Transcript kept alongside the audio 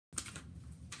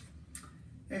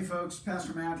Hey folks,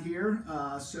 Pastor Matt here.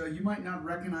 So you might not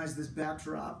recognize this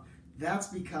backdrop. That's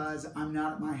because I'm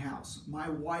not at my house. My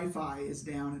Wi-Fi is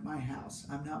down at my house.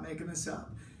 I'm not making this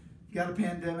up. Got a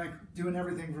pandemic, doing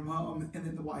everything from home, and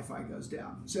then the Wi-Fi goes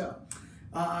down. So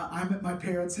I'm at my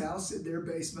parents' house in their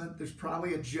basement. There's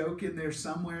probably a joke in there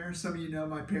somewhere. Some of you know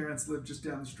my parents live just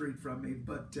down the street from me,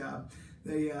 but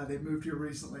they moved here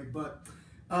recently. But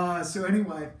so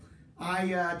anyway,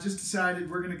 I just decided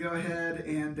we're going to go ahead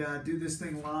and do this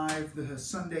thing live, the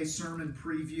Sunday sermon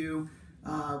preview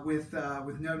with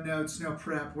no notes, no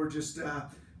prep. We're just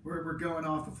we're going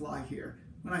off the fly here.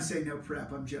 When I say no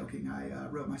prep, I'm joking. I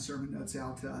wrote my sermon notes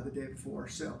out the day before.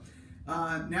 So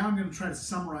now I'm going to try to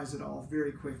summarize it all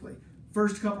very quickly.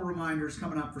 First couple reminders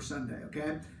coming up for Sunday,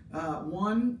 okay?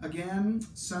 One, again,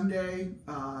 Sunday,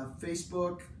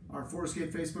 Facebook, our Forest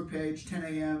Gate Facebook page, 10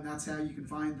 a.m. That's how you can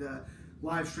find the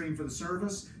live stream for the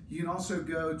service. You can also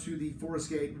go to the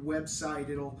Forest Gate website.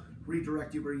 It'll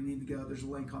redirect you where you need to go. There's a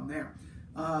link on there.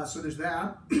 So there's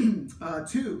that.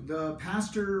 Two, the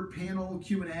pastor panel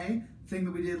Q&A thing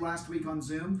that we did last week on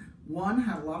Zoom. One,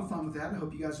 had a lot of fun with that. I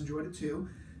hope you guys enjoyed it too.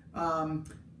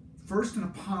 First, an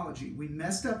apology. We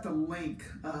messed up the link.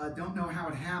 Don't know how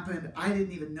it happened. I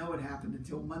didn't even know it happened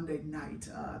until Monday night,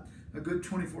 a good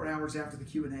 24 hours after the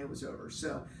Q&A was over.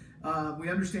 So we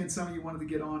understand some of you wanted to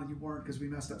get on and you weren't because we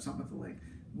messed up something with the link.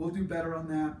 We'll do better on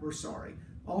that. We're sorry.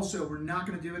 Also, we're not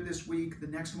going to do it this week. The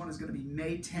next one is going to be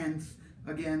May 10th,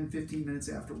 again, 15 minutes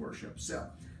after worship. So,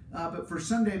 but for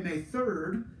Sunday, May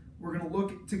 3rd, we're going to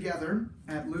look together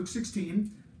at Luke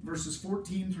 16, verses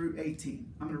 14 through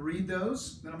 18. I'm going to read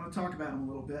those, then I'm going to talk about them a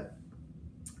little bit.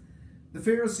 The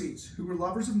Pharisees, who were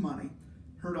lovers of money,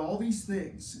 heard all these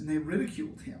things, and they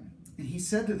ridiculed him. And he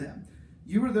said to them,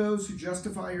 "You are those who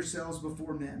justify yourselves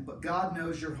before men, but God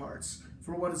knows your hearts.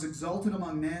 For what is exalted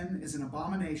among men is an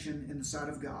abomination in the sight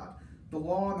of God. The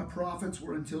law and the prophets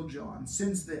were until John.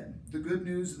 Since then, the good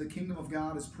news of the kingdom of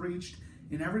God is preached,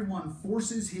 and everyone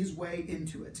forces his way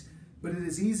into it. But it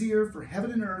is easier for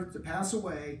heaven and earth to pass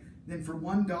away than for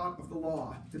one dot of the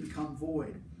law to become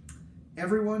void.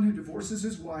 Everyone who divorces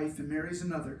his wife and marries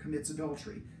another commits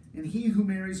adultery, and he who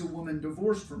marries a woman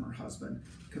divorced from her husband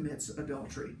commits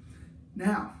adultery."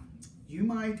 Now, you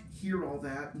might hear all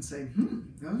that and say,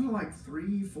 those are like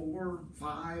 3, 4,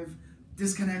 5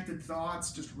 disconnected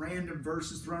thoughts, just random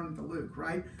verses thrown into Luke,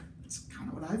 right? That's kind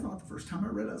of what I thought the first time I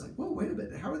read it. I was like, whoa, wait a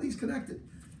minute, how are these connected?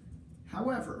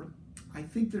 However, I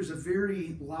think there's a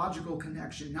very logical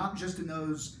connection, not just in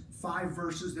those 5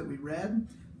 verses that we read,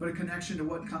 but a connection to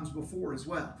what comes before as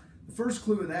well. The first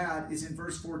clue of that is in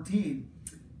verse 14.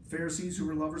 Pharisees who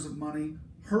were lovers of money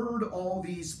heard all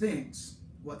these things.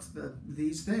 What's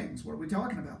these things? What are we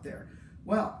talking about there?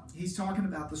 Well, he's talking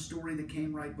about the story that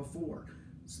came right before.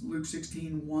 It's Luke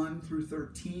 16, 1 through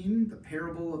 13, the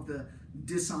parable of the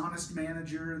dishonest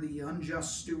manager, the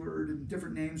unjust steward, and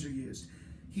different names are used.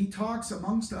 He talks,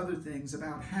 amongst other things,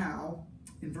 about how,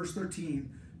 in verse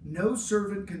 13, no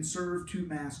servant can serve 2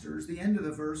 masters. The end of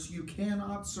the verse, you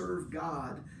cannot serve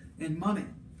God and money.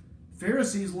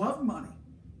 Pharisees loved money.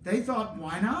 They thought,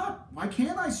 why not? Why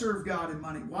can't I serve God and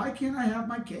money? Why can't I have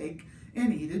my cake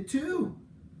and eat it too?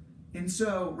 And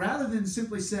so rather than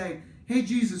simply say, hey,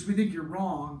 Jesus, we think you're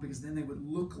wrong, because then they would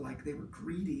look like they were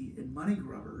greedy and money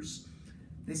grubbers,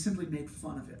 they simply made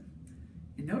fun of him.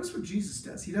 And notice what Jesus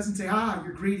does. He doesn't say,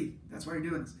 you're greedy. That's why you're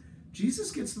doing this. Jesus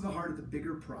gets to the heart of the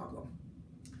bigger problem.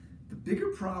 The bigger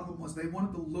problem was they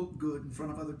wanted to look good in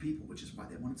front of other people, which is why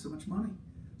they wanted so much money.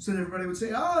 So that everybody would say,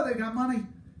 they got money.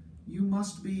 You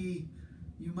must be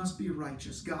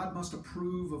righteous. God must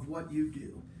approve of what you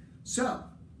do. So,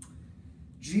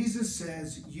 Jesus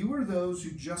says, you are those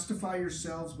who justify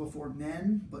yourselves before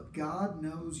men, but God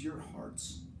knows your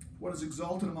hearts. What is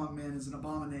exalted among men is an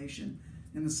abomination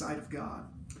in the sight of God.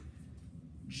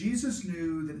 Jesus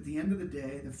knew that at the end of the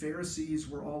day, the Pharisees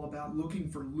were all about looking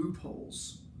for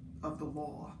loopholes of the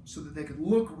law so that they could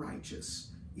look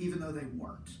righteous, even though they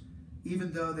weren't,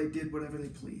 even though they did whatever they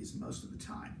pleased most of the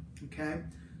time. Okay?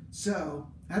 So,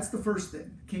 that's the first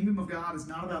thing. The kingdom of God is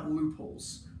not about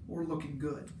loopholes or looking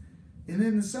good. And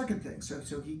then the second thing,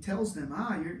 so he tells them,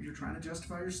 you're trying to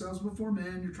justify yourselves before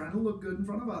men, you're trying to look good in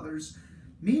front of others.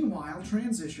 Meanwhile,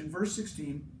 transition, verse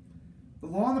 16, the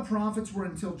law and the prophets were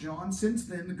until John. Since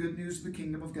then, the good news of the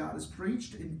kingdom of God is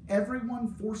preached, and everyone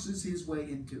forces his way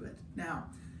into it. Now,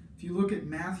 if you look at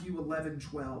Matthew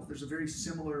 11:12, there's a very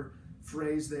similar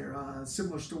phrase there, a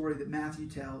similar story that Matthew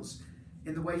tells.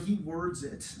 In the way he words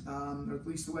it, or at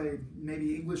least the way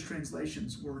maybe English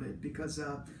translations word it, because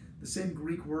the same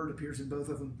Greek word appears in both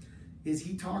of them, is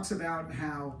he talks about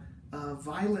how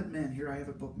violent men, here I have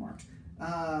it bookmarked,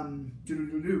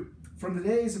 From the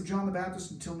days of John the Baptist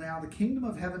until now, the kingdom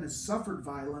of heaven has suffered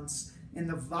violence, and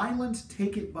the violent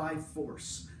take it by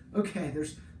force. Okay,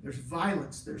 there's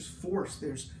violence, there's force,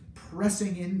 there's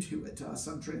pressing into it.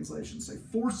 Some translations say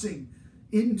forcing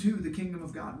into the kingdom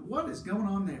of God. What is going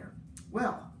on there?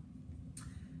 Well,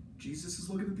 Jesus is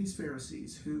looking at these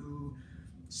Pharisees who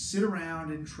sit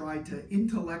around and try to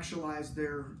intellectualize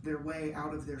their way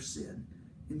out of their sin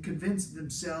and convince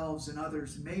themselves and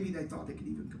others, and maybe they thought they could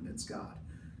even convince God,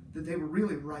 that they were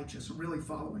really righteous and really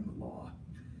following the law.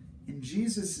 And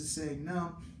Jesus is saying,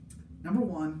 no, number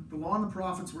one, the law and the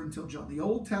prophets were until John. The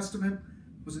Old Testament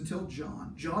was until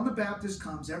John. John the Baptist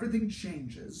comes, everything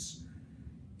changes.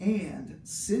 And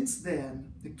since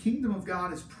then, the kingdom of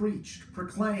God is preached,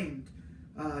 proclaimed,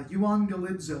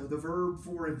 euangelizo, the verb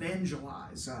for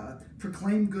evangelize,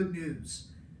 proclaim good news.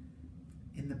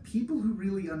 And the people who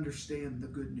really understand the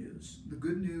good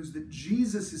news that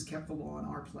Jesus has kept the law in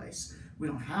our place. We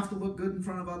don't have to look good in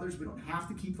front of others. We don't have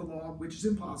to keep the law, which is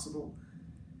impossible.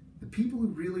 The people who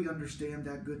really understand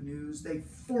that good news, they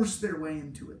force their way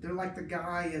into it. They're like the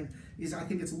guy I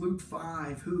think it's Luke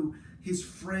 5, who his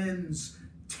friends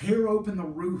tear open the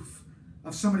roof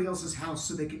of somebody else's house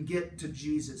so they can get to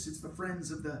Jesus. It's the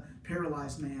friends of the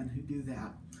paralyzed man who do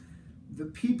that. The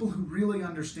people who really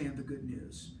understand the good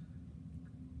news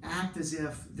act as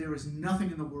if there is nothing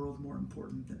in the world more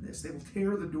important than this. They will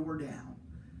tear the door down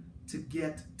to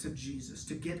get to Jesus,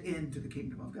 to get into the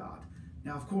kingdom of God.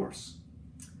 Now, of course,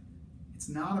 it's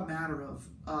not a matter of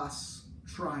us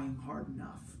trying hard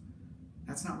enough.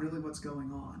 That's not really what's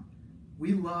going on.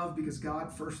 We love because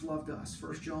God first loved us.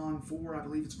 1 John 4, I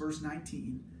believe it's verse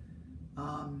 19.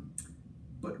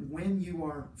 But when you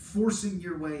are forcing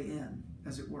your way in,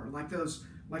 as it were, like those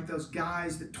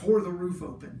guys that tore the roof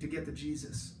open to get to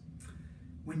Jesus,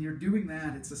 when you're doing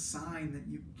that, it's a sign that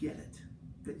you get it,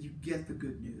 that you get the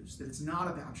good news, that it's not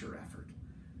about your effort,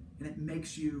 and it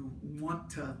makes you want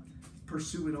to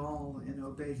pursue it all and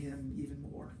obey him even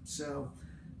more. So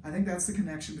I think that's the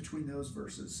connection between those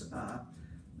verses.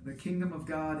 The kingdom of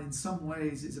God in some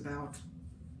ways is about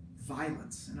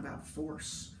violence and about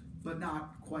force, but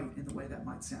not quite in the way that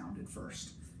might sound at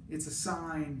first. It's a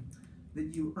sign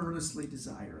that you earnestly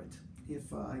desire it if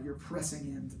you're pressing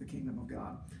into the kingdom of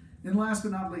God. And last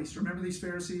but not least, remember these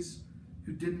Pharisees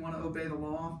who didn't want to obey the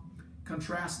law?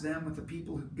 Contrast them with the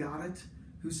people who got it,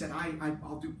 who said,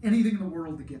 I'll do anything in the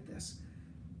world to get this.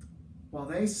 While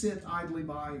they sit idly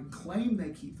by and claim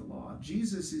they keep the law,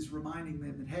 Jesus is reminding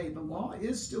them that, hey, the law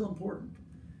is still important.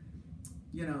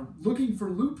 You know, looking for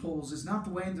loopholes is not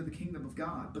the way into the kingdom of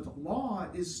God, but the law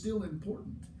is still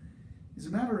important. As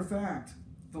a matter of fact,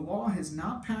 the law has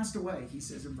not passed away, he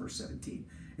says in verse 17.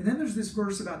 And then there's this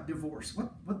verse about divorce.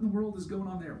 What in the world is going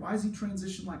on there? Why is he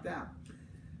transitioned like that?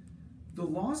 The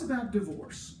laws about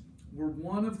divorce were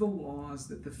one of the laws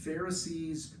that the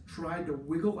Pharisees tried to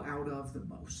wiggle out of the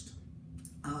most.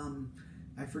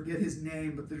 I forget his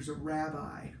name, but there's a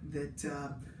rabbi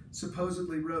that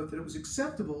supposedly wrote that it was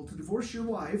acceptable to divorce your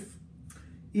wife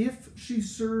if she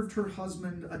served her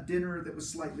husband a dinner that was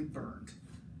slightly burned.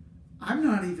 I'm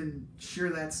not even sure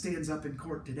that stands up in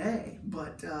court today,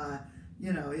 but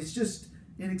it's just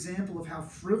an example of how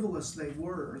frivolous they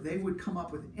were. They would come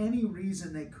up with any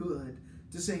reason they could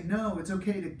to say, no, it's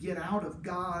okay to get out of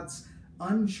God's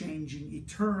unchanging,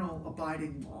 eternal,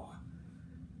 abiding law.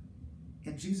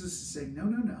 And Jesus is saying,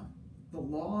 no. The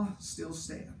law still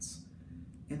stands.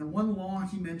 And the one law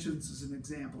he mentions as an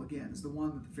example, again, is the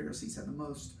one that the Pharisees had the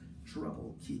most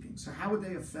trouble keeping. So how would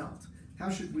they have felt?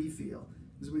 How should we feel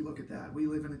as we look at that? We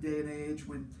live in a day and age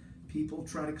when people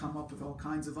try to come up with all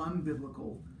kinds of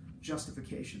unbiblical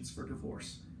justifications for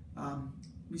divorce.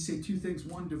 We say two things.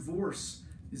 One, divorce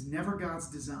is never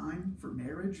God's design for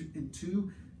marriage. And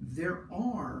two, there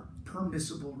are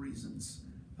permissible reasons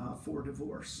for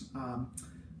divorce.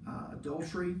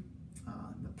 Adultery,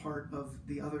 the part of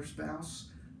the other spouse,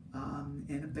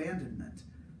 and abandonment.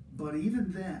 But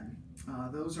even then,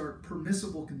 those are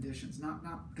permissible conditions, not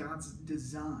God's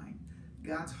design.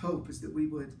 God's hope is that we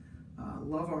would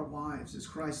love our wives as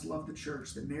Christ loved the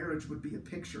church, that marriage would be a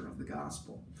picture of the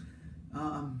gospel.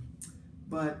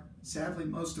 But sadly,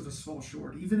 most of us fall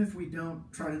short. Even if we don't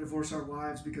try to divorce our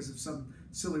wives because of some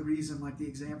silly reason, like the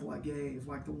example I gave,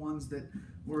 like the ones that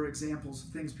were examples of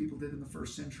things people did in the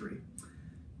first century,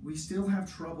 we still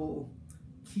have trouble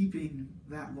keeping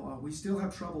that law. We still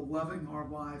have trouble loving our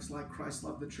wives like Christ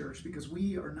loved the church because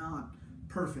we are not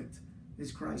perfect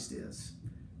as Christ is.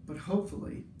 But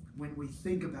hopefully, when we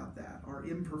think about that, our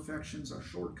imperfections, our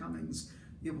shortcomings,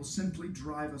 it will simply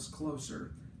drive us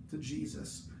closer to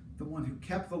Jesus, the one who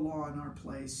kept the law in our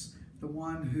place, the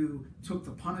one who took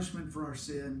the punishment for our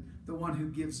sin, the one who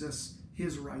gives us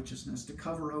his righteousness to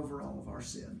cover over all of our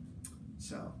sin.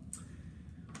 So,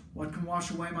 what can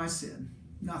wash away my sin?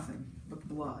 Nothing but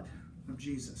the blood of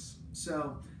Jesus.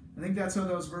 So, I think that's how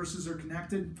those verses are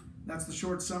connected. That's the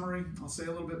short summary. I'll say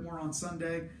a little bit more on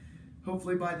Sunday.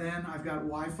 Hopefully by then I've got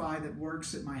Wi-Fi that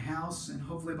works at my house, and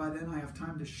hopefully by then I have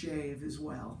time to shave as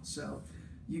well. So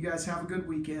you guys have a good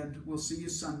weekend. We'll see you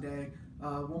Sunday.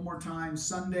 One more time,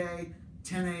 Sunday,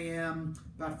 10 a.m.,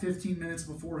 about 15 minutes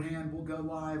beforehand, we'll go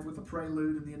live with the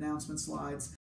prelude and the announcement slides.